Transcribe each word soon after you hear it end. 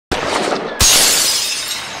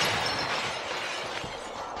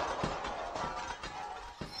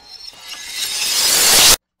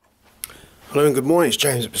Hello and good morning, it's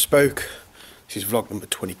James at Bespoke. This is vlog number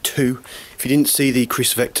 22. If you didn't see the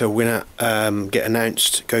Chris Vector winner get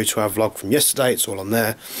announced, go to our vlog from yesterday, it's all on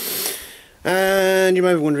there. And you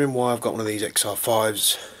may be wondering why I've got one of these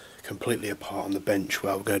XR5s completely apart on the bench.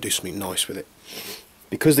 Well, we're going to do something nice with it.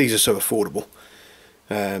 Because these are so affordable,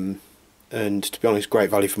 and to be honest, great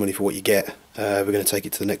value for money for what you get, we're going to take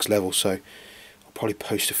it to the next level. So I'll probably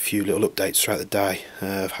post a few little updates throughout the day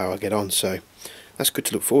of how I get on. So that's good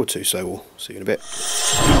to look forward to, so we'll see you in a bit.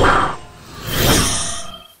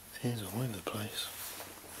 Here's all over the place.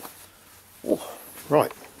 Oh,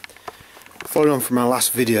 right. Following on from our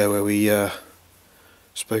last video where we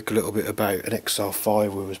spoke a little bit about an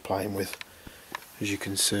XR5 we was playing with, as you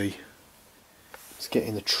can see, it's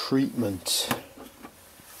getting the treatment. So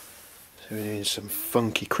we're doing some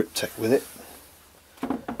funky Kryptek with it.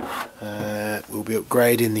 We'll be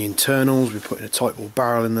upgrading the internals, we're putting a tight wall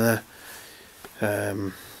barrel in there.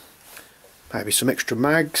 Maybe some extra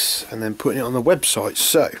mags, and then putting it on the website.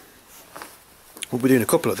 So we'll be doing a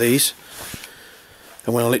couple of these,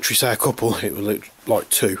 and when I literally say a couple, it will look like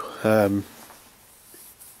two, but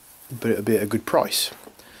it'll be at a good price.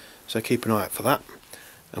 So keep an eye out for that,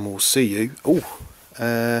 and we'll see you.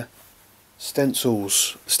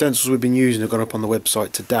 Stencils. The stencils we've been using have gone up on the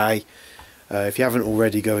website today. If you haven't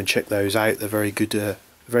already, go and check those out. They're very good,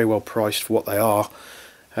 very well priced for what they are.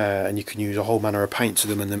 And you can use a whole manner of paint to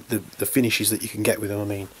them, and the finishes that you can get with them. I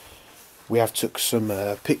mean, we have took some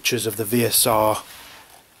pictures of the VSR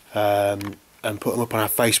and put them up on our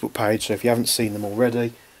Facebook page, so if you haven't seen them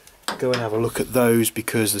already, go and have a look at those,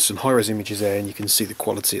 because there's some high-res images there and you can see the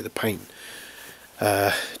quality of the paint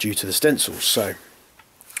due to the stencils. So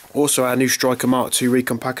also, our new Striker Mark II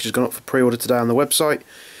Recon package has gone up for pre-order today on the website.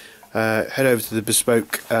 Head over to the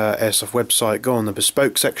Bespoke Airsoft website, go on the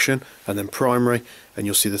Bespoke section and then Primary, and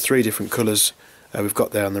you'll see the three different colours we've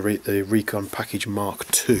got there on the Recon Package Mark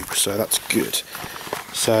II, so that's good.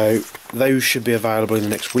 So those should be available in the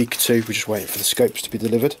next week or two. We're just waiting for the scopes to be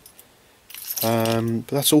delivered. But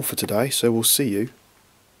that's all for today, so we'll see you,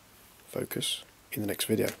 focus, in the next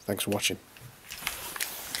video. Thanks for watching.